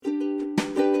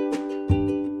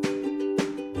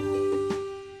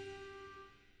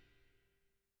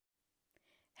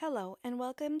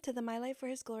welcome to the My Life for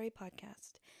His Glory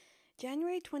podcast.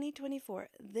 January 2024,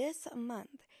 this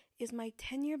month, is my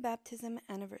 10-year baptism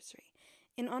anniversary.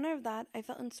 In honor of that, I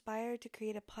felt inspired to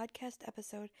create a podcast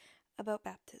episode about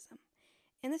baptism.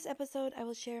 In this episode, I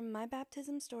will share my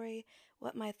baptism story,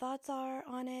 what my thoughts are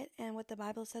on it, and what the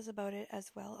Bible says about it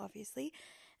as well, obviously.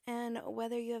 And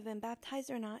whether you have been baptized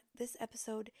or not, this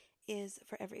episode is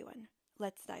for everyone.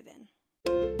 Let's dive in.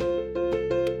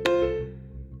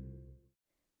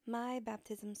 My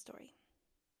baptism story.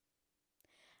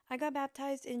 I got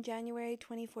baptized in January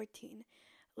 2014.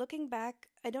 Looking back,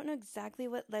 I don't know exactly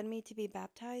what led me to be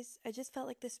baptized. I just felt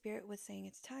like the Spirit was saying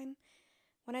it's time.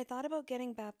 When I thought about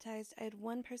getting baptized, I had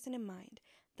one person in mind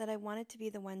that I wanted to be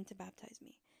the one to baptize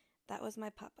me. That was my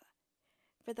papa.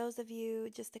 For those of you,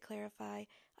 just to clarify,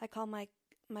 I call my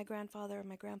grandfather or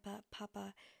my grandpa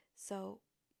Papa, so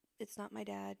it's not my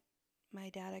dad. My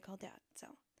dad I call Dad, so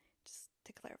just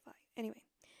to clarify. Anyway,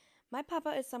 my papa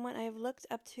is someone I have looked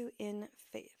up to in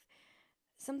faith.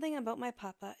 Something about my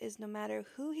papa is no matter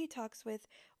who he talks with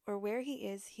or where he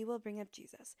is, he will bring up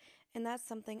Jesus, and that's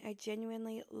something I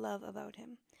genuinely love about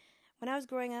him. When I was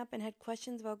growing up and had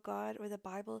questions about God or the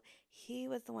Bible, he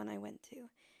was the one I went to.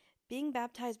 Being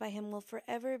baptized by him will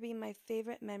forever be my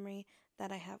favorite memory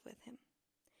that I have with him.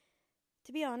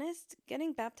 To be honest,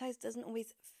 getting baptized doesn't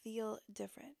always feel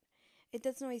different. It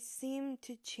doesn't always seem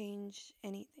to change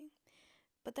anything.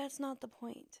 But that's not the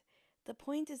point. The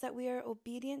point is that we are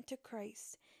obedient to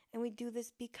Christ, and we do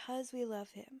this because we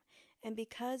love him, and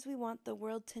because we want the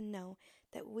world to know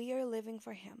that we are living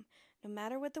for him. No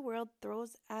matter what the world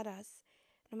throws at us,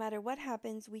 no matter what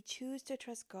happens, we choose to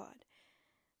trust God,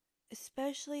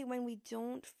 especially when we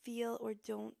don't feel or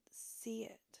don't see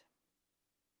it.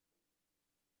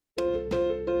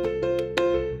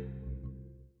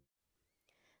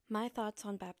 My thoughts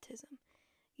on baptism.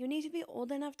 You need to be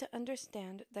old enough to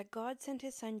understand that God sent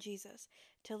his son Jesus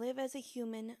to live as a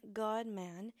human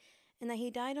God-man, and that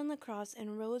he died on the cross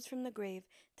and rose from the grave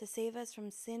to save us from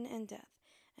sin and death,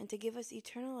 and to give us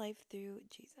eternal life through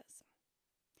Jesus.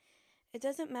 It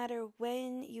doesn't matter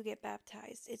when you get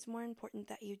baptized, it's more important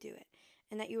that you do it,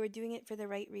 and that you are doing it for the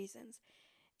right reasons.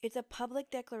 It's a public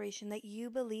declaration that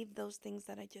you believe those things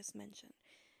that I just mentioned,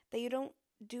 that you don't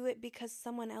do it because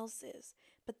someone else is,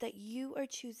 but that you are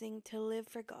choosing to live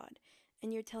for God,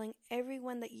 and you're telling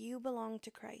everyone that you belong to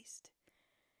Christ.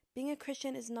 Being a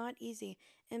Christian is not easy,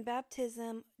 and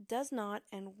baptism does not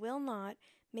and will not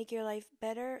make your life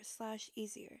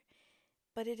better/easier,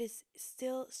 but it is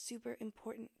still super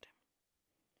important.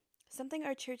 Something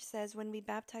our church says when we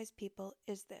baptize people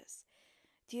is this: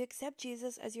 do you accept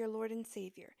Jesus as your Lord and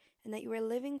Savior, and that you are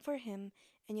living for him,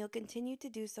 and you'll continue to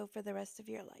do so for the rest of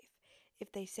your life?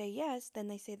 If they say yes, then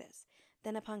they say this: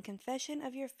 then upon confession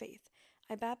of your faith,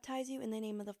 I baptize you in the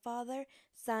name of the Father,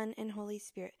 Son, and Holy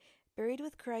Spirit, buried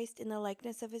with Christ in the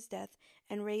likeness of his death,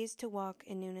 and raised to walk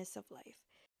in newness of life.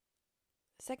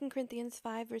 2 Corinthians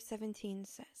 5 verse 17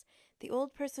 says, the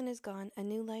old person is gone, a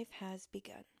new life has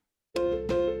begun.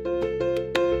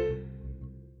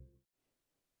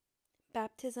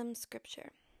 Baptism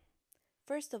scripture.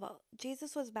 First of all,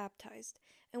 Jesus was baptized,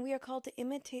 and we are called to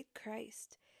imitate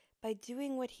Christ by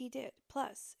doing what he did.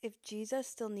 Plus, if Jesus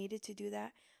still needed to do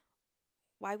that,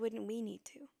 why wouldn't we need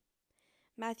to?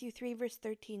 Matthew 3 verse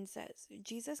 13 says,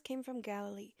 Jesus came from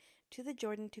Galilee to the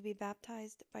Jordan to be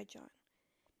baptized by John.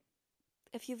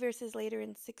 A few verses later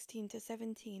in 16 to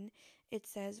 17, it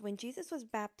says, when Jesus was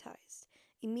baptized,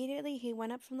 immediately he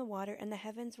went up from the water, and the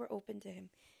heavens were opened to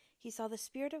him. He saw the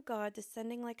Spirit of God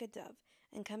descending like a dove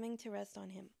and coming to rest on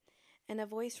him. And a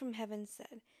voice from heaven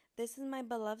said, this is my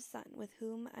beloved Son, with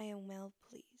whom I am well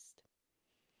pleased.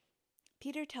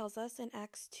 Peter tells us in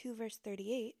Acts 2 verse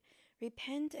 38,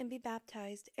 repent and be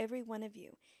baptized, every one of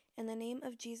you, in the name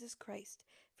of Jesus Christ,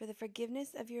 for the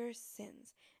forgiveness of your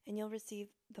sins, and you'll receive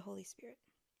the Holy Spirit.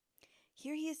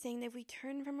 Here he is saying that if we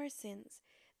turn from our sins,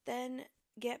 then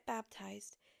get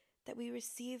baptized, that we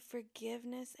receive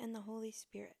forgiveness and the Holy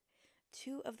Spirit,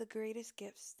 two of the greatest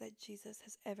gifts that Jesus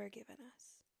has ever given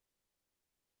us.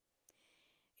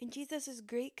 In Jesus'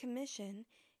 Great Commission,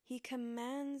 he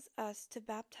commands us to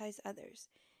baptize others.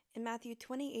 In Matthew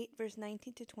 28, verse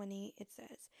 19 to 20, it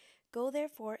says, go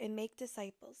therefore and make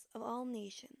disciples of all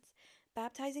nations,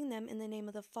 baptizing them in the name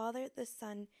of the Father, the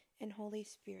Son, and Holy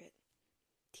Spirit,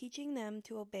 teaching them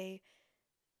to obey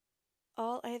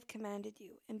all I have commanded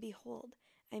you, and behold,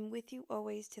 I am with you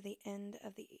always to the end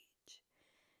of the age.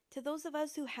 To those of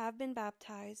us who have been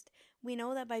baptized, we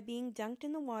know that by being dunked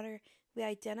in the water, we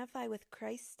identify with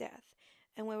Christ's death,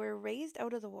 and when we're raised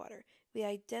out of the water, we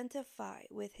identify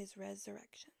with his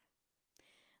resurrection.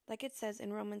 Like it says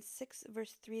in Romans 6,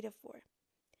 verse 3 to 4,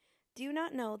 Do you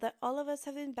not know that all of us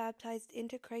have been baptized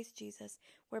into Christ Jesus,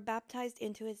 were baptized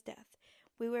into his death?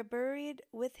 We were buried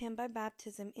with him by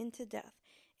baptism into death,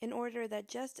 in order that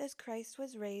just as Christ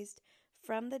was raised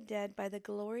from the dead by the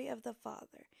glory of the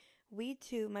Father, we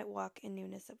too might walk in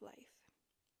newness of life.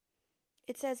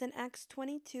 It says in Acts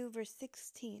 22, verse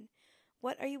 16,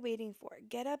 "What are you waiting for?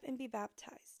 Get up and be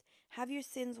baptized. Have your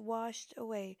sins washed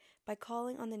away by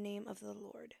calling on the name of the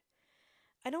Lord."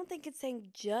 I don't think it's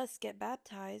saying just get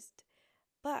baptized,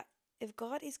 but if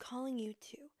God is calling you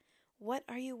to, what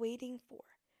are you waiting for?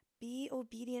 Be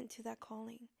obedient to that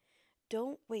calling.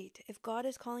 Don't wait. If God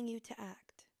is calling you to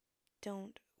act,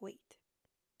 don't wait.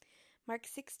 Mark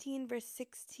 16, verse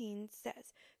 16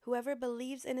 says, "Whoever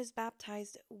believes and is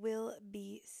baptized will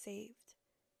be saved."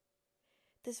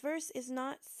 This verse is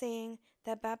not saying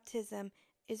that baptism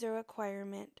is a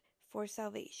requirement for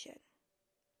salvation.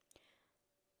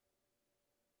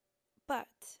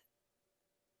 But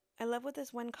I love what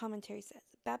this one commentary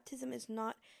says. Baptism is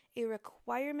not a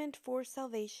requirement for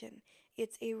salvation.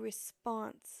 It's a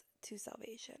response to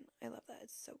salvation. I love that.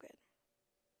 It's so good.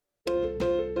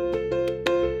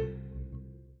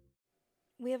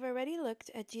 We have already looked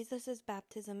at Jesus'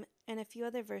 baptism and a few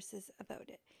other verses about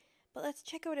it. But let's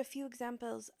check out a few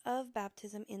examples of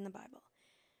baptism in the Bible.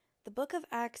 The book of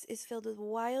Acts is filled with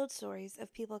wild stories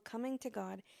of people coming to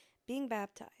God, being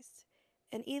baptized.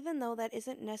 And even though that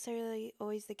isn't necessarily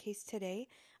always the case today,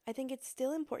 I think it's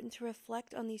still important to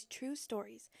reflect on these true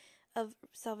stories of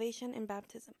salvation and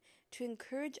baptism to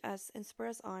encourage us and spur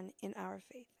us on in our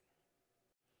faith.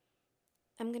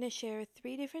 I'm going to share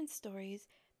 3 different stories,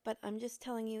 but I'm just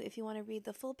telling you, if you want to read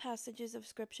the full passages of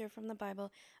scripture from the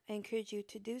Bible, I encourage you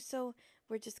to do so.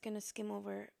 We're just going to skim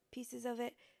over pieces of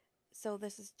it. So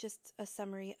this is just a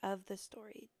summary of the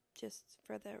story, just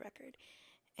for the record.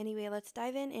 Anyway, let's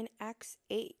dive in Acts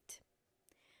 8.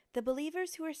 The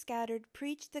believers who were scattered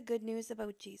preached the good news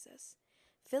about Jesus.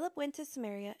 Philip went to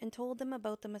Samaria and told them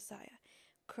about the Messiah.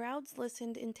 Crowds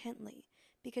listened intently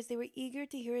because they were eager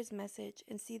to hear his message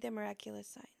and see the miraculous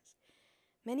signs.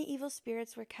 Many evil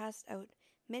spirits were cast out.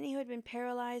 Many who had been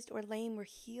paralyzed or lame were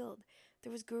healed.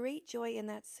 There was great joy in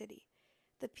that city.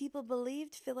 The people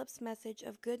believed Philip's message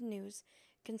of good news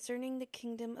concerning the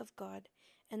kingdom of God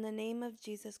and the name of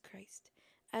Jesus Christ.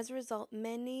 As a result,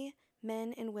 many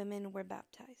men and women were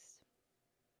baptized.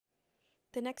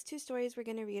 The next 2 stories we're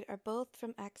going to read are both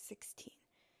from Acts 16.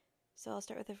 So I'll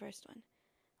start with the first one.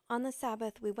 On the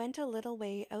Sabbath, we went a little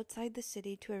way outside the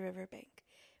city to a river bank,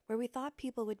 where we thought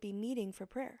people would be meeting for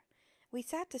prayer. We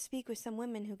sat to speak with some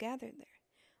women who gathered there.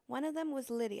 One of them was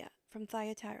Lydia from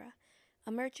Thyatira,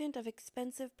 a merchant of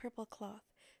expensive purple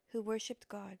cloth who worshipped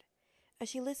God. As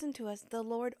she listened to us, the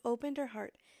Lord opened her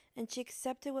heart, and she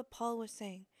accepted what Paul was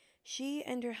saying. She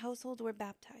and her household were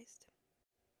baptized.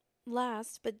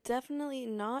 Last, but definitely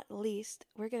not least,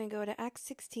 we're going to go to Acts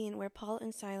 16, where Paul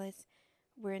and Silas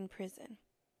were in prison.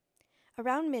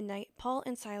 Around midnight, Paul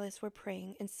and Silas were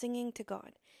praying and singing to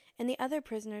God, and the other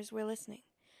prisoners were listening.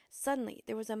 Suddenly,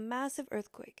 there was a massive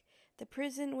earthquake. The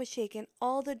prison was shaken,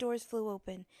 all the doors flew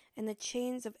open, and the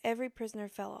chains of every prisoner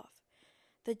fell off.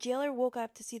 The jailer woke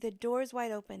up to see the doors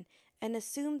wide open and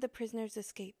assumed the prisoners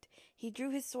escaped. He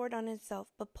drew his sword on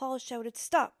himself, but Paul shouted,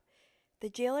 "Stop!" The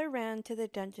jailer ran to the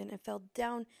dungeon and fell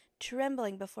down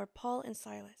trembling before Paul and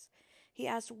Silas. He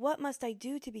asked, "What must I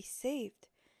do to be saved?"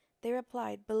 They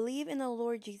replied, "Believe in the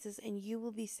Lord Jesus and you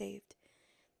will be saved."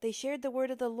 They shared the word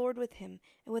of the Lord with him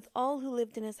and with all who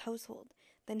lived in his household.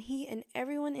 Then he and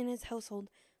everyone in his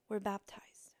household were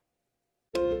baptized.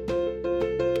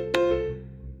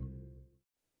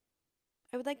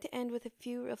 I would like to end with a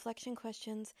few reflection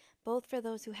questions, both for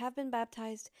those who have been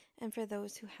baptized and for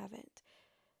those who haven't.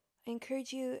 I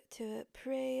encourage you to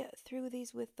pray through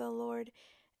these with the Lord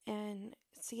and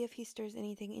see if he stirs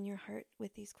anything in your heart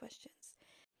with these questions.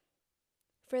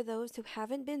 For those who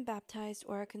haven't been baptized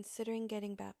or are considering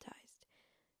getting baptized,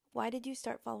 why did you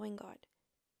start following God?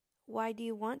 Why do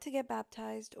you want to get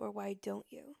baptized, or why don't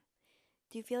you?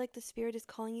 Do you feel like the Spirit is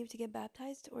calling you to get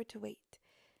baptized or to wait?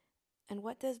 And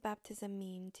what does baptism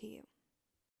mean to you?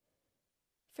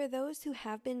 For those who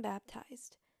have been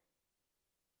baptized,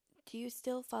 do you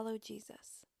still follow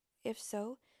Jesus? If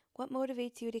so, what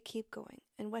motivates you to keep going,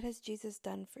 and what has Jesus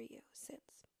done for you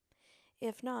since?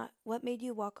 If not, what made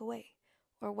you walk away,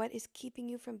 or what is keeping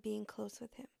you from being close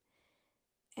with him?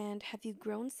 And have you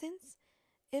grown since?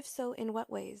 If so, in what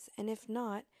ways? And if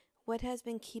not, what has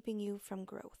been keeping you from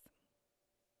growth?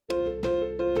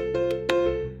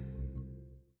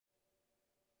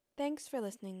 Thanks for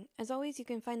listening. As always, you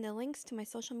can find the links to my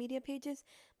social media pages,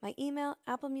 my email,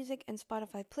 Apple Music, and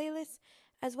Spotify playlists,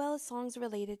 as well as songs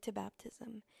related to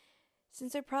baptism.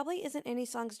 Since there probably isn't any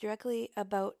songs directly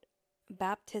about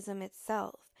baptism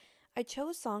itself, I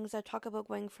chose songs that talk about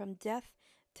going from death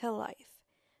to life.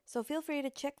 So feel free to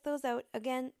check those out.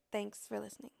 Again, thanks for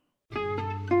listening.